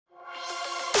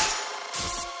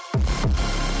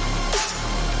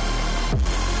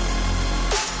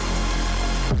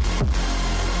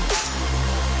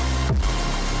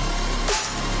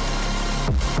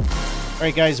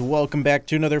Alright guys, welcome back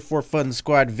to another For Fun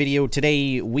Squad video.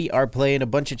 Today we are playing a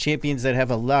bunch of champions that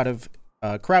have a lot of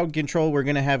crowd control. We're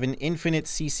going to have an infinite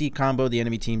CC combo. The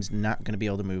enemy team's not going to be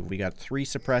able to move. We got 3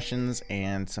 suppressions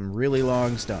and some really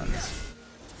long stuns.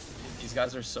 These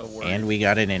guys are so worried. And we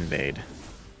got an invade.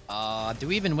 Do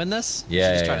we even win this?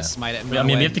 Yeah, Just try to smite it and I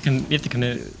mean, away. we have to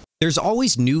commit. There's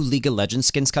always new League of Legends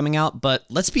skins coming out, but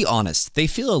let's be honest, they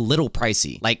feel a little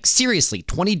pricey. Like, seriously,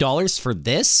 $20 for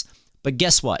this? But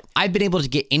guess what? I've been able to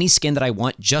get any skin that I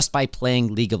want just by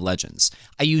playing League of Legends.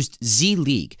 I used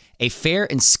Z-League, a fair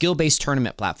and skill-based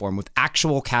tournament platform with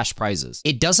actual cash prizes.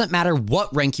 It doesn't matter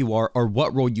what rank you are or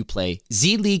what role you play,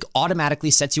 Z-League automatically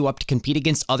sets you up to compete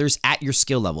against others at your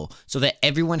skill level so that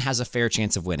everyone has a fair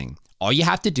chance of winning. All you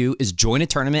have to do is join a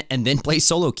tournament and then play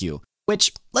solo queue,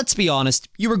 which, let's be honest,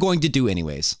 you were going to do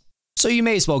anyways. So you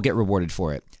may as well get rewarded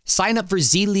for it. Sign up for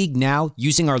Z-League now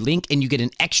using our link and you get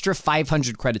an extra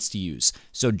 500 credits to use.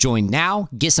 So join now,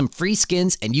 get some free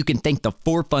skins, and you can thank the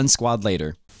For Fun Squad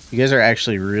later. You guys are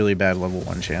actually really bad level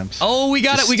 1 champs. Oh, we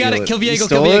got Just it, we got steal it. Kill You Viego,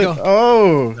 stole kill it? Viego.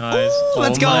 Oh! Nice.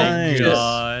 Let's go. My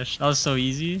gosh, that was so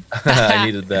easy. I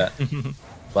needed that.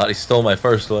 But he stole my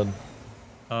first one.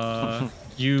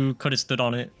 You could have stood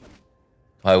on it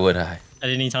Why would I? at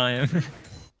any time.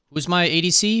 Who's my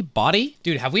ADC? Body?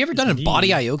 Dude, have we ever done a Indeed. body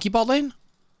Ioki bot lane?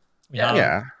 Yeah.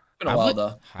 Yeah. It's been a while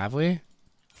though. Have we?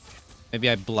 Maybe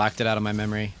I blacked it out of my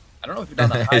memory. I don't know if you've done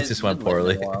the It highest just went mid lane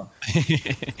poorly. in a while.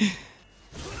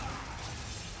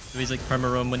 He's like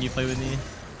perma roam when you play with me.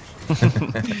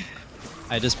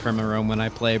 I just perma-roam when I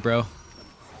play, bro.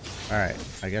 Alright,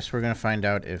 I guess we're going to find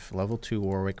out if level 2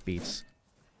 Warwick beats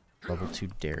level 2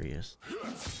 Darius.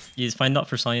 He's find out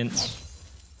for science.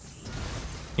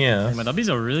 Yeah. My W's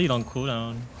a really long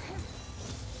cooldown.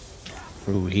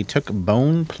 Ooh, he took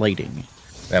bone plating.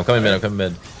 Yeah, I'm coming mid, I'm coming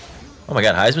mid. Oh my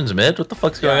god, Heisman's mid? What the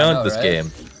fuck's going I on know, with this right?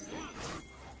 game?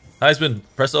 Heisman,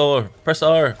 press R, press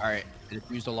R. Alright, it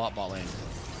used a lot bot lane.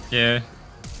 Yeah.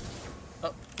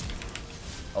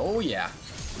 Oh yeah.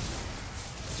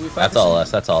 Do we fight That's for all some-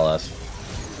 us, that's all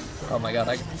us. Oh my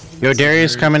god, Yo,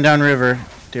 Darius coming down river.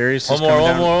 Darius is One more, coming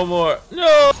one down. more, one more.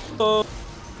 No!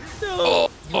 No!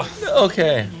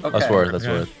 Okay. That's Okay. worth, that's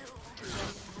worth.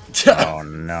 Oh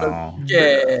no.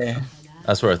 Yeah.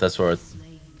 That's worth, that's worth.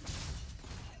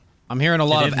 I'm hearing a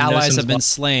lot of didn't know allies some have been bot-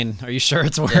 slain. Are you sure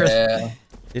it's worth? Yeah.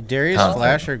 Did Darius Huh.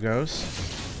 flash or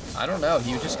ghost? I don't know.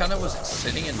 He just kind of was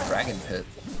sitting in Dragon Pit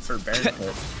for Baron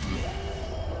Pit.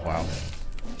 Wow.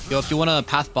 Yo, if you want to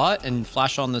path bot and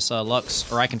flash on this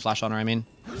Lux, or I can flash on her, I mean.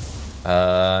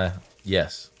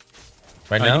 Yes.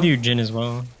 Right I now? can do Jin as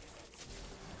well.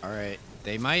 Alright,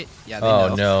 they might. Yeah, they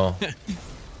Oh know. no.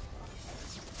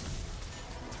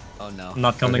 Oh no. I'm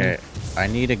not coming. Okay, I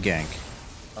need a gank.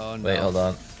 Oh no. Wait, hold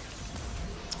on.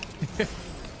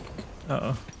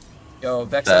 Uh-oh. Yo,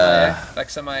 Vex MIA.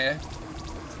 Vex MIA.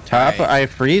 Top, Alright. I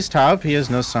freeze top. He has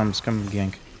no sums. Come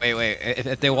gank. Wait.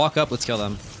 If they walk up, let's kill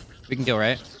them. We can kill,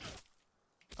 right?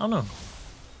 I don't know.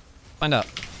 Find out.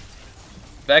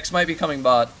 Vex might be coming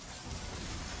bot.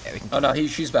 Yeah, we can Oh no,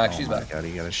 she's back. She's Oh my back. God,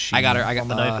 he got a shield. I got her. I got On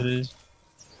the knife it is.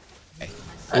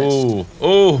 Ooh,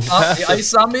 ooh. The ice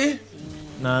zombie.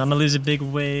 Nah, I'm gonna lose a big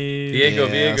wave. Diego,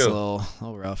 Yeah, it's a Diego.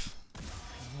 little rough.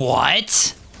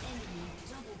 What?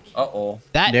 Uh oh.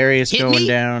 That Darius hit going me?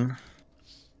 down.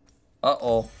 Uh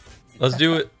oh. Let's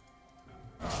do it.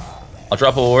 I'll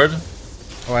drop a ward.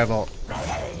 Oh, I have ult.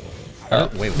 Oh.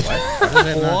 Wait, what? How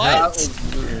did that not hit? That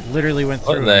was weird. Literally went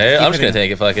What through. the him. hell? Keep I'm just gonna hitting.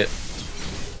 take it, fuck it.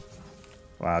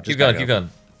 Wow, just Keep going, back keep up. going.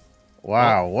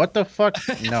 Wow, what the fuck?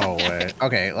 No way.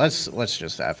 Okay, let's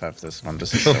just FF this one.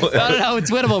 This is so No, it's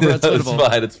winnable, bro. It's It's winnable.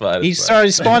 fine, it's fine. He It's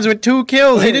fine. spawns with 2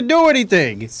 kills. He didn't do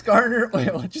anything. Skarner.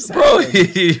 Wait, what just Bro,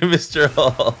 happened? you missed your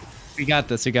ult. We got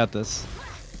this. We got this.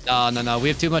 No. We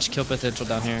have too much kill potential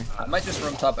down here. I might just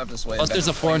room top up this way. Plus, there's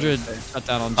a 400 cut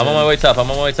down on. I'm on my way top, I'm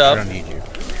on my way I top. don't need you.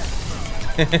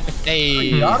 Hey.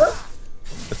 You got her?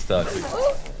 It's stuck.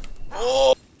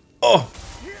 Oh! Oh!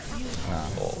 Wow.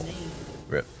 Oh.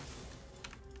 Rip.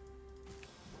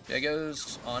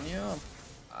 Diego's on you.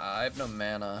 I have no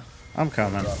mana. I'm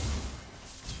coming. I'll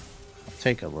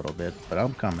take a little bit, but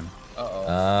I'm coming. Uh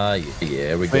oh.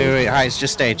 Yeah, we go. Wait, Heis,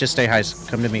 just stay, Heis.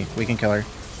 Come to me. We can kill her.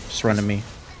 Just run to me.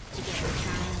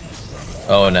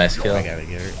 Oh, nice kill. I gotta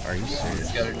get her. Are you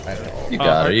serious? Get her. I have ult. You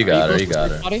got her, you got her, you close to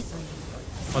got her. body?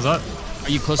 What's that? Are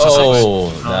you close to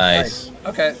Oh, nice.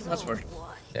 Okay, that's worth.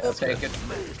 Yeah, We'll that's take good.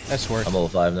 it. That's worth. I'm level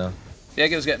 5 now.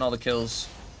 Diego's getting all the kills.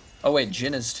 Oh wait,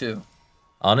 Jin is too.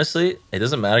 Honestly, it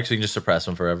doesn't matter because we can just suppress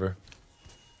him forever.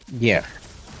 Yeah.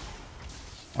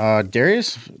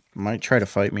 Darius might try to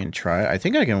fight me and try. I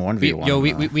think I can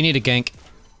 1v1. We need a gank.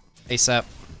 ASAP.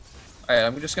 Alright,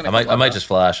 I'm just gonna. I might just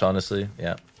flash, honestly.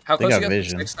 Yeah. How They close got you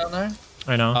vision. got 6 down there?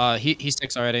 I know. He's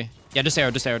 6 already. Yeah, just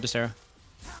arrow, just arrow, just arrow.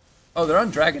 Oh, they're on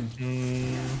dragon.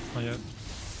 Oh, yeah.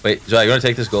 Wait, Joe, you want to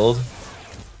take this gold?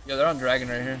 Yeah, they're on dragon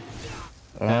right here.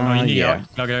 No, you need yeah.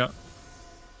 to get out.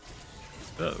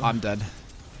 I'm dead.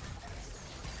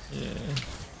 Yeah.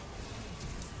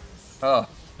 Oh.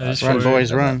 I just Run, showed-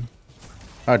 boys, run.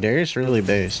 Oh, Darius really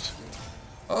based.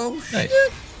 Oh Nice.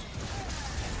 shit.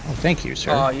 Oh, thank you,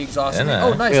 sir. Oh, he exhausted me. Yeah, Oh,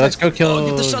 nice. nice. Wait, let's nice. go kill Oh,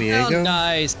 get the shutdown. Viego.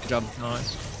 Nice. Good job.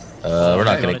 Nice.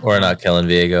 We're not killing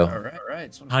Viego.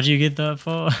 Alright. How'd you get that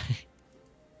for?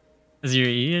 Is it your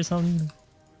E or something?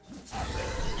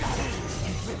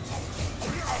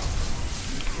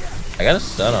 I got a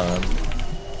stun on him.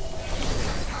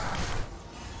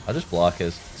 I'll just block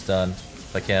his stun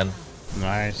if I can.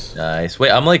 Nice. Nice. Wait,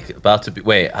 I'm like about to be.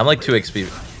 Wait, I'm like 2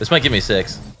 XP. This might give me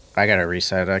 6. I gotta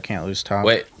reset. I can't lose top.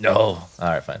 Wait, no. All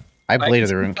right, fine. I I bladed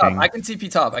can the Rune TP top. King. I can TP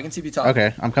top. I can TP top.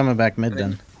 Okay, I'm coming back mid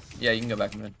then. Yeah, you can go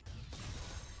back mid.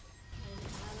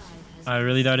 I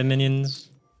really doubted minions.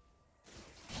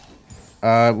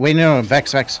 Wait, no,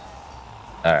 Vex. All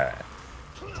right.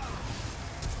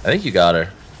 I think you got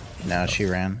her. No, she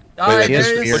ran. Nice. she has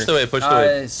Darius. fear. Push the way. Push the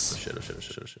way. Nice. Oh, shit. Oh, shit. Oh,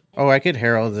 shit. Oh, shit. Oh, I could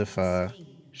herald if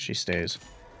she stays.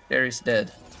 Darius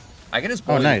dead. I can just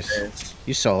Oh, bully nice. Darius.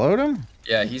 You soloed him?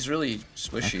 Yeah, he's really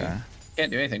squishy. Okay.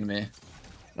 Can't do anything to me.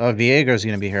 Oh, Viego's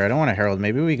gonna be here. I don't want to herald.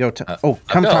 Maybe we go to. Oh, I've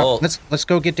come got top. ult. Let's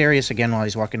go get Darius again while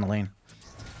he's walking the lane.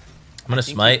 I'm gonna I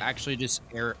think smite. you actually just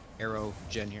arrow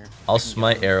Jen here. I'll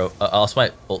smite arrow. I'll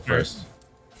smite ult first.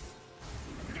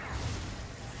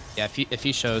 Yeah, if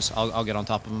he shows, I'll get on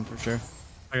top of him for sure.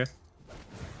 Okay.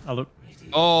 I'll look.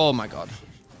 Oh my god.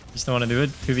 You still want to do it?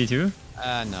 2v2?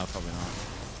 No, probably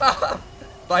not.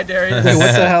 Bye, Darius. Wait,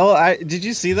 what the hell? Did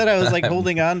you see that? I was like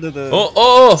holding on to the.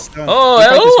 Oh! Stun. All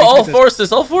Fight this.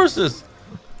 forces! All forces!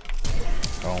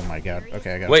 Oh my god.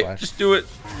 Okay, I got Wait, flash. just do it.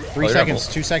 3 you're seconds.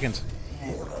 not 2 seconds.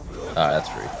 Alright, that's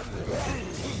free.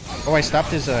 Oh, I stopped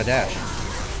his dash.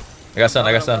 I got stun.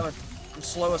 I got stun. I'm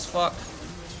slow as fuck.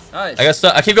 Nice. I got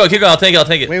stun. I keep going. Keep going. I'll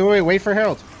take it. Wait for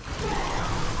herald.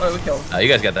 Oh, we killed him. You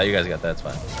guys got that. It's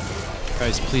fine.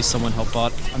 Guys, please someone help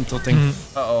bot. I'm tilting.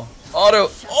 Uh-oh. Auto.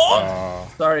 Oh!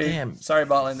 Sorry. Damn. Sorry,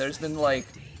 bot lane. There's been, like,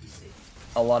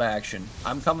 a lot of action.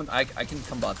 I'm coming. I can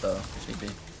come bot, though. If need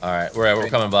be. Alright, we're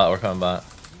coming bot.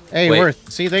 Hey, Wait.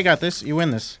 Worth. See, they got this. You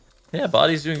win this. Yeah,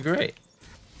 body's doing great.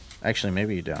 Actually,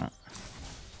 maybe you don't.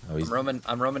 Oh, he's,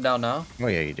 I'm roaming down now. Oh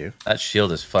yeah, you do. that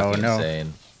shield is fucking no.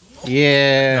 insane.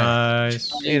 Yeah.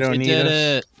 Nice. You don't We need did us.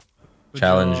 it. Good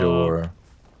Challenger. job.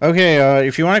 Okay,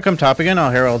 if you want to come top again, I'll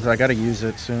herald. I gotta use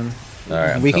it soon.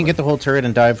 Alright, We can get the whole turret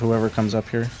and dive whoever comes up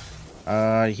here.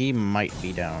 He might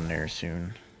be down there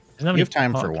soon. Doesn't have You any have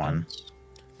time for pot one. cards.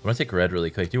 I'm gonna take red really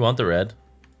quick. Do you want the red?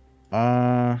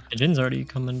 Jin's already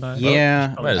coming by.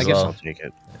 Yeah, might as I guess well. I'll take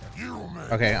it.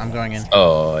 Okay, I'm going in.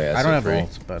 Oh, yeah. I don't so have free.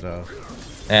 ult, but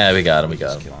Yeah, we got him.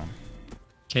 just kill him.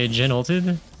 Okay, Jin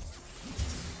ulted.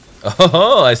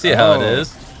 Oh, I see how it Oh.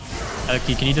 is.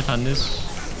 Okay, can you defend this?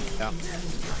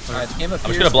 Alright, the game I'm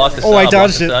just gonna block this. Oh, I I'll block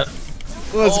dodged this it.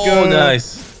 stun. Let's Oh, go.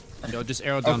 nice. Yo, just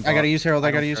arrow Oh, down. I gotta bot. use herald. I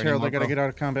don't gotta use care herald. I anymore, gotta bro. get out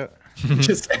of combat.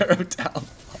 Just arrow down.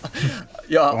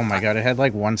 Yo. Oh my god, it had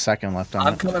like 1 second left on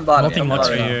I'm it. coming bot. Ulting I'm Lux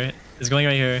coming right bot. here. It's going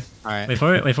right here. Alright. Wait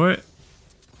for it, wait for it.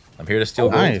 I'm here to steal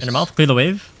gold. Nice. In the mouth, clear the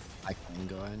wave. I can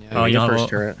go in, yeah. Oh, Your you have first ult.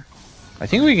 turret. I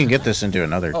think we can get this into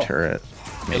another Oh. turret.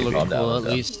 It looks Calm down, cool calm at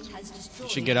down. least. You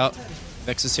should get out.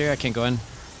 Vex is here. I can't go in.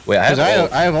 Wait, I have Because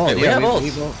ult. I have ult. Wait, we Yeah, have ult. we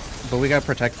ult. But we gotta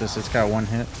protect this. It's got 1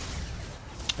 hit.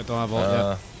 I don't have ult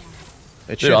Uh,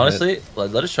 It should dude, hit. honestly,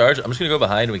 let us charge. I'm just gonna go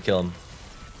behind and we kill him.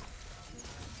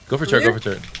 Go for turret. Go for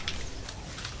turret.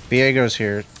 Viego's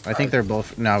here. I think they're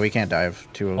both. No, we can't dive.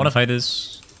 2 I of want to them. fight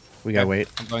this. We gotta wait. yet.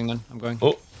 I'm going then. I'm going.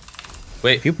 Oh,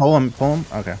 wait. If you pull him,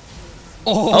 Okay.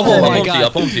 Oh, I'll pull him. my I'll pull him to you. I'll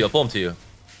god. pull him to you. I'll pull him to you.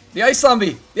 The ice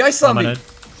zombie. The ice I'm zombie. dead.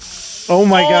 Oh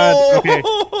my god. Okay.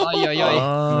 Ay, ay,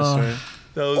 ay. This way.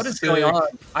 That was What is going on?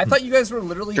 I thought you guys were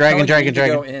literally Dragon, telling me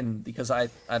dragon, to go in because I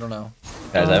don't know.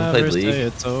 Guys, I haven't played First day, League.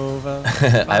 It's over.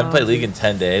 I haven't played League in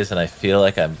 10 days, and I feel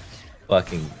like I'm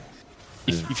fucking.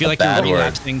 You a feel like you're bad word.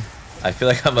 relapsing. I feel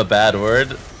like I'm a bad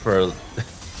word for.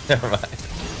 Never mind.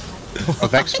 Oh,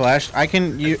 Vex flash. I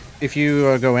can. If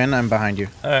you go in, I'm behind you.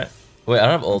 All right. Wait, I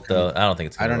don't have ult though. I don't think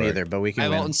it's. I Gonna don't work. either, but we I can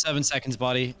have ult win. in 7 seconds,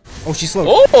 body. Oh, she's slow.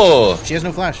 Oh! She has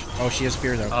no flash. Oh, she has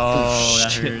spear though. Oh,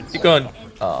 that hurts. Keep going.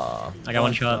 Aw. I got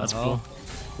one shot. That's cool.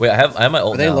 Wait, I have my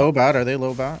ult Are they now. low bot? Are they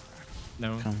low bot?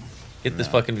 No. Get this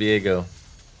fucking Viego.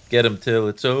 Get him till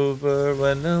it's over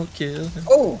when I'll kill him.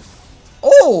 Oh,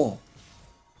 oh!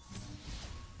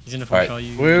 He's gonna Alright. flash all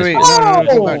you. Wait. Oh!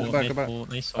 No, go back, go back.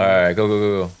 Nice. Alright,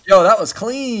 go. Yo, that was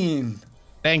clean.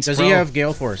 Thanks, Does bro. he have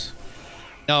Gale Force?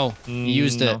 No, he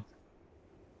used it. No.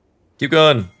 Keep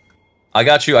going. I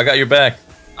got you. I got your back.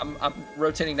 I'm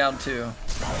rotating down too.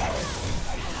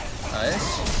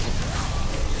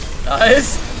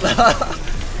 Nice.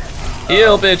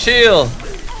 Heal, bitch, heal.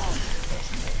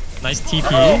 Nice TP.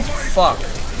 Oh, fuck.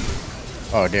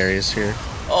 Oh, Darius here.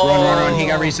 Oh. Run. He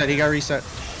got reset.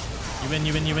 You win.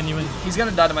 He's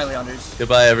gonna die to my Leanders.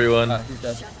 Goodbye, everyone. He's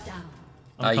dead.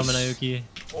 I'm Nice. coming, Aoki.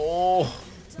 Oh.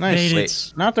 Nice. Bait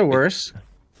it. Not the worst.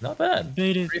 Not bad.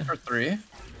 Bait it. 3 for 3.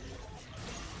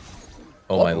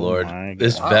 Oh my lord. my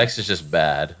This God. Vex is just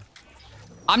bad.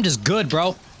 I'm just good,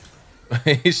 bro.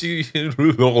 It's too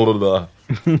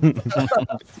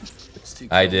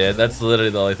I cool. did. That's literally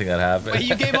the only thing that happened. Wait,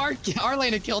 you gave our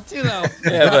lane a kill too, though.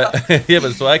 yeah,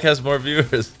 but Swag has more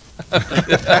viewers. What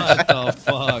the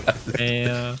fuck?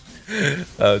 Yeah.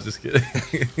 I was just kidding.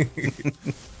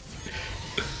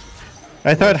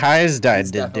 I thought Highs died,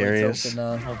 He's did definitely Darius? tilted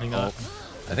now. Helping up.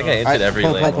 I think I entered every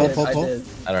pull, lane. pull. I did.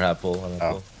 I don't have pull. I don't have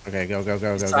Oh, pull. okay,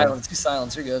 go.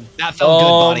 Silence, you're good. That felt good,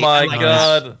 Oh buddy. I my like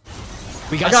god. that.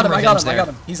 We I got got some him, revenge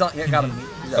there. He's on, yeah, I got him.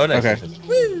 He's Oh, up. nice.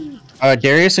 Okay.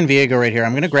 Darius and Viego right here.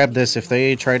 I'm gonna grab this if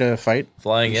they try to fight.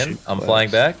 Flying in. I'm flying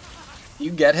back. You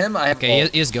get him, I have Okay,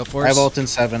 ult. he has go for I have us. ult in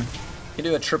 7. You can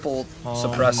do a triple Oh,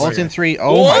 suppress. Ult in 3.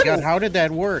 Oh What? my god, how did that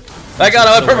work? I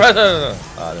got him.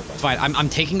 It's fine. I'm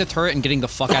taking the turret and getting the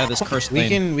fuck out of this cursed We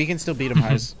lane. can still beat him,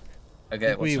 Highs. Okay,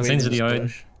 what's We this? wait Saints this of the Yard.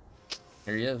 push.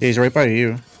 Here he is. He's right by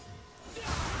you.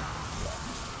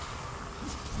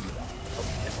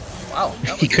 Wow.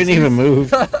 that He was couldn't easy. even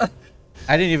move.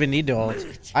 I didn't even need to ult.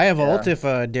 I have Yeah. ult if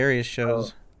Darius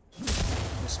shows.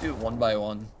 Let's do it one by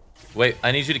one. Wait,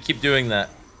 I need you to keep doing that.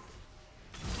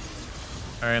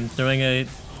 Alright, I'm throwing a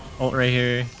ult right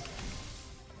here.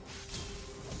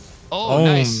 Oh,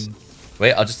 nice.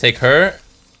 Wait, I'll just take her.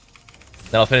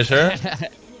 Then I'll finish her.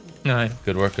 Alright.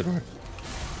 Good work.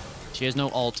 She has no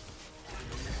ult.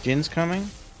 Jin's coming.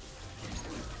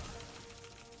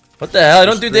 What the hell? I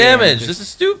don't do Just three damage. damage. This is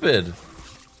stupid.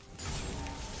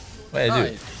 Wait, I do.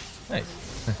 Nice. Nice.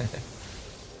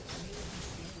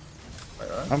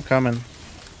 I'm coming.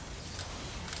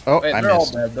 Oh, Wait, I they're all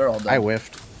missed. dead. They're all dead. I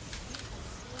whiffed.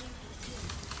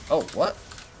 Oh, what?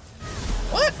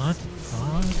 What?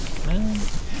 Fuck, man.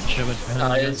 Should've went for him,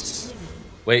 I guess. Nice.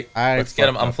 Wait, I let's get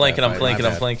him. fucked I'm up flanking. that I'm fight, flanking. my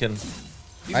I'm bad. flanking.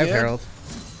 You I have good? Herald.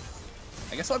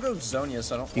 I guess I'll go Zonia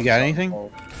so I don't. You got anything?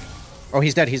 Oh,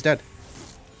 he's dead.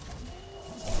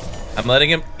 I'm letting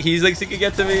him. He's like, he can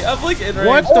get to me. I'm like in range.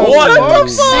 What the What fuck?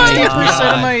 the 60%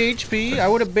 fuck? of my HP? I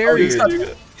would have Oh, buried. he's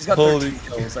got Holy 13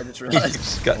 kills. I just He realized.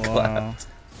 just got Wow. clapped.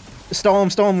 Stall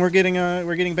him. We're getting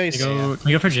base. Can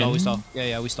we go for Jin? Oh, we stall.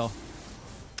 Yeah, we stall.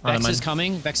 Oh, never Vex mind. is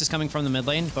coming. Vex is coming from the mid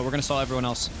lane, but we're gonna stall everyone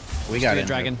else. We got Be a it.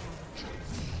 dragon.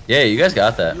 Yeah, you guys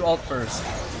got that. You ult first.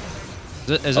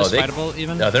 Is Oh, this they- fightable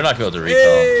even? No, they're not going to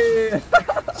recall.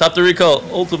 Stop the recall.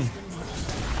 Ult him.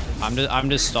 I'm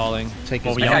just stalling. Take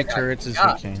Well, as we many got- turrets as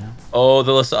yeah. we can. Oh,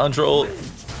 the Lissandra ult.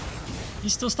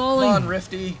 He's still Come stalling. on,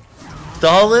 Rifty.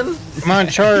 Stalin? Come on,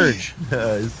 charge.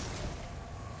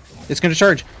 It's gonna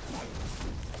charge.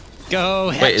 Go.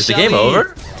 Wait, is the game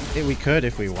over? Yeah, we could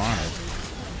if we wanted.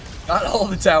 Got all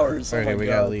the towers. Okay, oh my we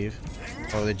God. gotta leave.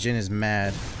 Oh, the Jin is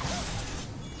mad.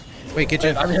 Wait, get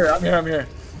Jin. I'm here.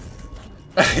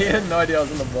 He had no idea I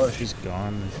was in the bush. She's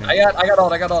gone. I think. I got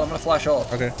ult. I'm gonna flash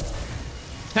ult. Okay.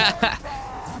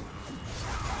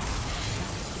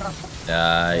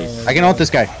 Nice. I can ult this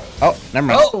guy. Oh, never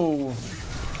mind. Oh!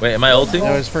 Wait, am I ulting?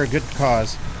 That was for a good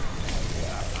cause.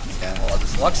 Oh,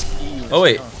 this Lux E. Oh,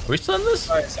 wait. Are we still in this?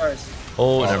 Sorry.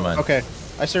 Oh, never mind. Okay,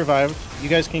 I survived. You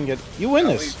guys can get. You win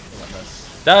this.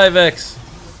 Die, Vex.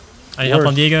 I need help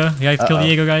on Diego. You guys kill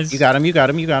Diego, guys. You got him.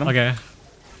 Okay.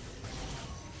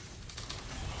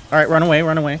 All right, run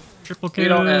away. Triple We kill.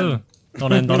 don't end.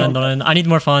 Don't end. I need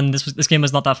more fun. This game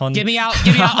was not that fun. Get me out.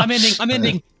 I'm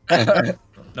ending.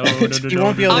 No. He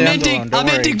won't be able to I'm end ending. alone. Don't I'm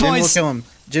worry. ending, Jin will boys. kill him.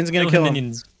 Jin's gonna kill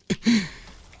him.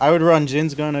 I would run.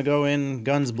 Jin's gonna go in,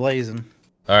 guns blazing.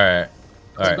 All right.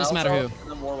 Doesn't matter who.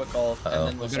 And then Warwick ult. Uh-oh.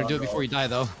 And then We're gonna do it before you die,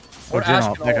 though. Or Jin Ashe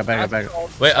ult. ult. Back up. Ashe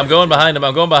ult. Wait, I'm going behind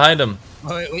him.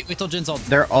 Wait till Jin's ult.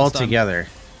 They're all It's done. together.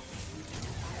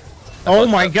 Oh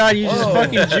my god, you just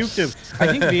fucking juked him. I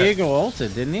think Viego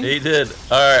ulted, didn't he? He did.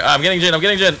 All right, I'm getting Jin.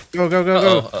 Go.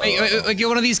 Uh-oh. Wait, get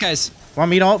one of these guys. Want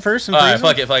me to ult first? And All right,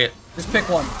 freeze fuck it. Just pick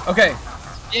one. Okay.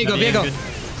 Diego. him?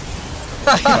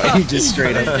 He just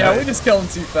straight up. Yeah, we just kill him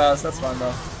too fast. That's fine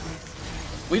though.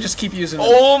 We just keep using him.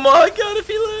 Oh my god, if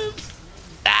he lives.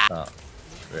 Oh,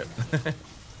 rip.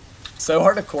 So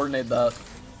hard to coordinate that.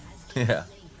 Yeah.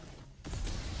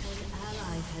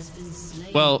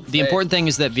 Well, the important thing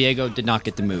is that Viego did not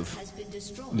get the move.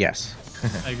 Yes.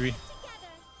 I agree.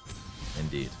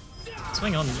 Indeed.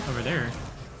 Swing on over there.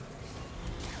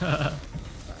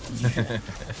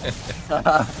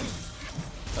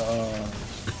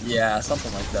 Yeah,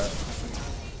 something like that.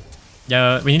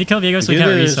 Yeah, we need to kill Viego so we Do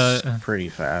can't this reset. pretty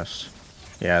fast.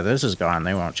 Yeah, this is gone.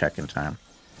 They won't check in time.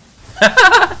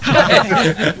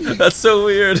 That's so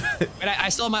weird. Wait, I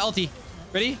still have my ulti.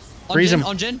 Ready? On Freeze Jin, him.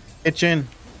 on Jin. Hit Jin.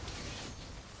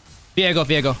 Viego.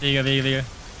 There you go, there you go.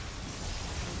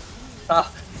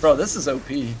 Ah, bro, this is OP.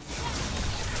 I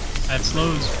have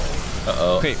slows.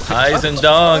 Uh-oh. Okay. Eyes and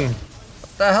dong.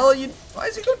 What the hell are you? Why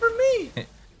is he going for me?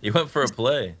 You went for a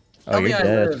play. Oh, Tell me you're I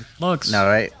dead. live. Looks. No,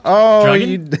 right? Oh,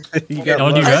 Dragon? you got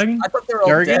Don't do lucky. dragon? I thought they were all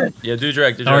Jargon? dead. Yeah, do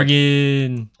drag.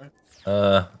 Dragon.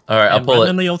 Alright, I'll And pull it.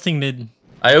 randomly ulting mid.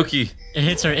 Aoki. It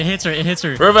hits her, it hits her, it hits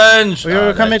her. Revenge! Wait,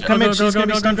 wait, come nice in, come in. She's gonna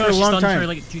be stunned for a She's long stunned for time.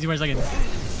 like 2 more seconds.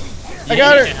 I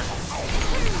got her.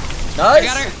 Nice. I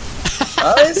got her.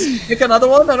 Nice. Pick another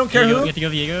one. I don't care You who. get to go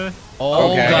Viego.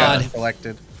 Oh Okay, I got god, it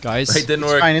selected. guys. It didn't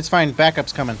It's work. fine, it's fine.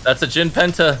 Backup's coming. That's a Jin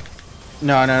Penta.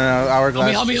 No,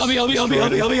 Hourglass. Help me. Oh,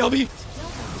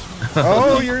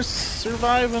 you're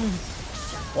surviving.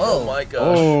 Whoa. Oh my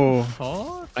gosh. Oh.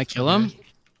 Fuck. I kill him.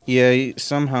 Yeah,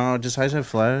 somehow. Does Heise have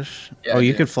flash? Yeah, Oh,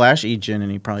 you dude. could flash Jin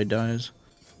and he probably dies.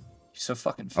 He's so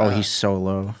fucking fast. Oh, he's so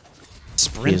low. He is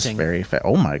Sprinting. very fast.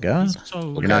 Oh my god. So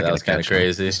You're not that gonna was kinda catch him.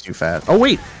 crazy. He's too fast. Oh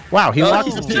wait. Wow, he locked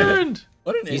he's his turned.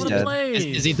 What an He's idiot. dead. play.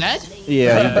 Is he dead?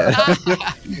 Yeah, he did.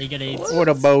 You get 8. What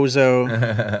a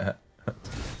bozo.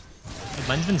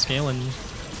 Mine's been scaling.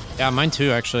 Yeah, mine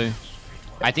too, actually.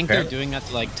 I think they're Apparently- doing that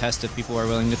to like test if people are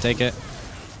willing to take it.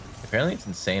 Apparently it's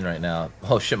insane right now.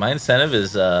 Oh shit, my incentive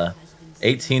is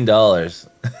 $18.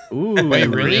 Ooh. Wait,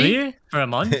 really? For a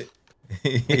month?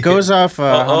 It goes off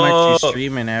how much you Oh.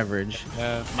 stream in average.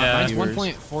 Yeah, Yeah. mine's Viewers.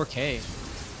 1.4K.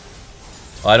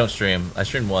 Oh, I don't stream. I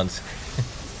streamed once.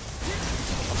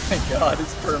 Oh my god,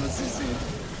 it's permanency scene.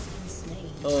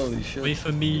 Holy shit. Wait for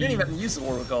You me. didn't even use the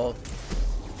Warwick ult.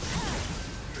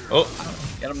 Oh,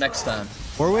 Get him next time.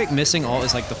 Warwick missing ult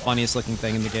is like the funniest looking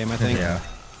thing in the game, I think. Yeah.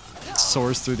 It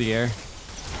soars through the air.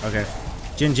 Okay.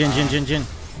 Jin. Oh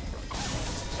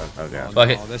god. fuck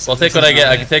it. Oh, this- I'll take this what is I get.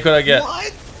 not I it. can take what I get.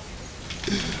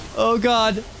 Oh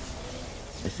god.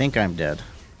 I think I'm dead.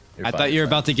 You're I fine, thought you were you're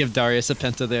fine. about to give Darius a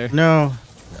penta there. No.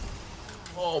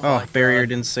 Oh, Oh, barrier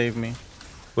didn't save me.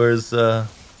 Where's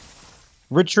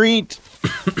Retreat.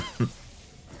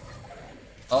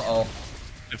 Uh-oh.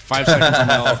 5 seconds on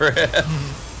my ult.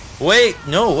 Wait,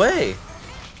 no way.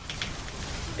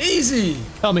 Easy.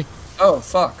 Help me. Oh,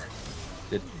 fuck.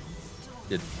 Did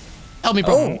Help me,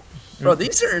 bro. Oh. Bro,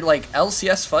 these are like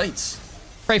LCS fights.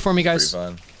 Pray for me, pretty guys.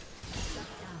 fun.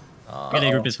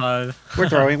 Get group is 5. We're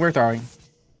throwing.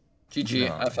 GG,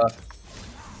 No. FF.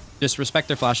 Just respect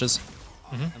their flashes.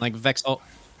 And like Vex ult.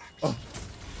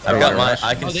 I've got my.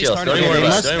 I can Oh, they steal. started Don't even already. worry They about it.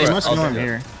 must, Don't they even must worry- know I'll I'm steal.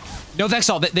 here. No Vex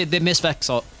ult. They missed Vex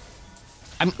ult.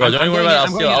 Bro, don't even worry about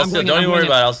it. I'll steal. I'll steal. Don't even worry it.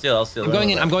 about it. I'll steal. I'll steal. I'm going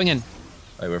in. I'm going in.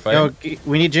 Wait, we're Yo, fighting.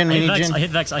 we need Jin. I We hit need Vex, Jin. I hit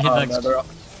Vex, I hit Oh, Vex. no, they're all...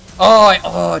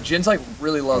 Oh, Jin's like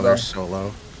really low Oh, there. they're so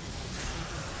low.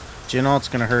 Jin ult's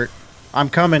gonna hurt. I'm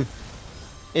coming.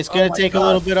 It's gonna my take God. a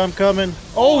little bit. I'm coming.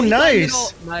 Oh,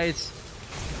 nice. Nice.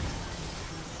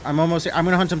 I'm almost. I'm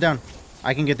gonna hunt him down.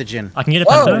 I can get the Jin. I can get a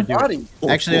Whoa, penta. body.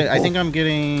 Actually, I think I'm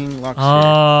getting Lux. Oh,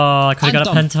 I could've got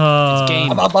a Phantom. penta. It's game.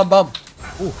 Bum, bum, bum.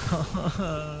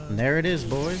 And there it is,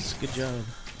 boys. Good job.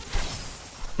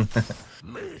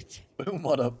 Boom,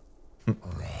 what up?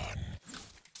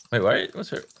 Wait, why?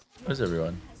 Where's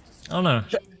everyone? I don't know.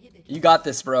 You got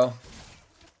this, bro.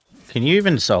 Can you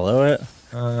even solo it?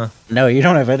 No, you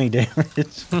don't have any damage.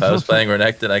 If I was playing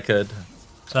Renekton, I could.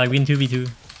 So like win 2v2.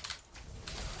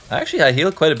 Actually, I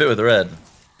healed quite a bit with red.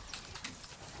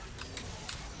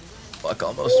 Fuck,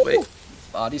 almost. Wait.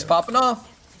 Body's popping off.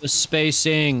 The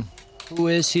spacing. Who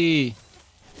is he?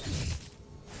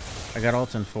 I got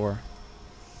ult in 4.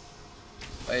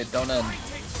 Wait, don't end.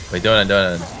 Wait, don't end.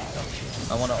 I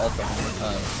want to ult them one more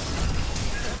time.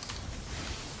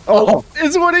 Oh,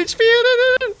 it's 1 HP.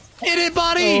 Hit it,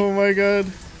 buddy. Oh my god.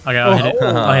 Okay, I'll hit it.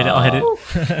 I'll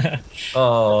hit it.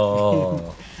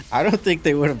 Oh. I don't think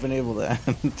they would have been able to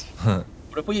end.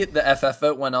 What if the FF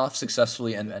vote went off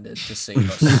successfully and ended to save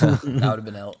us? That would have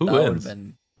been hell. Who That would have wins?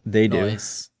 been They do.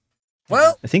 nice.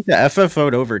 Well, I think the FF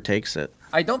vote overtakes it.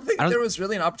 I don't think I don't- there was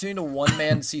really an opportunity to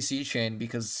one-man CC chain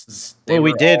because they Well,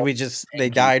 we were did. all We just they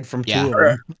tanky. died from 2 Yeah. of Or-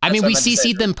 them. I mean, That's we what I meant to say.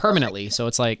 CC'd them permanently, so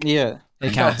it's like Yeah.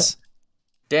 it counts.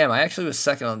 Damn, I actually was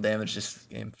second on damage this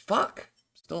game. Fuck.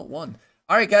 Still at 1.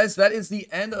 Alright, guys, that is the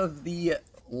end of the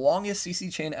longest CC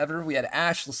chain ever. We had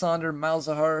Ashe, Lissandra,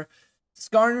 Malzahar,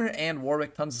 Skarner and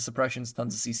Warwick, tons of suppressions,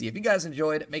 tons of CC. If you guys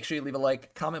enjoyed, make sure you leave a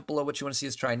like, comment below what you want to see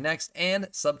us try next, and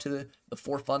sub to the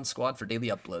For Fun Squad for daily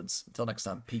uploads. Until next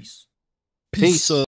time, peace. Peace.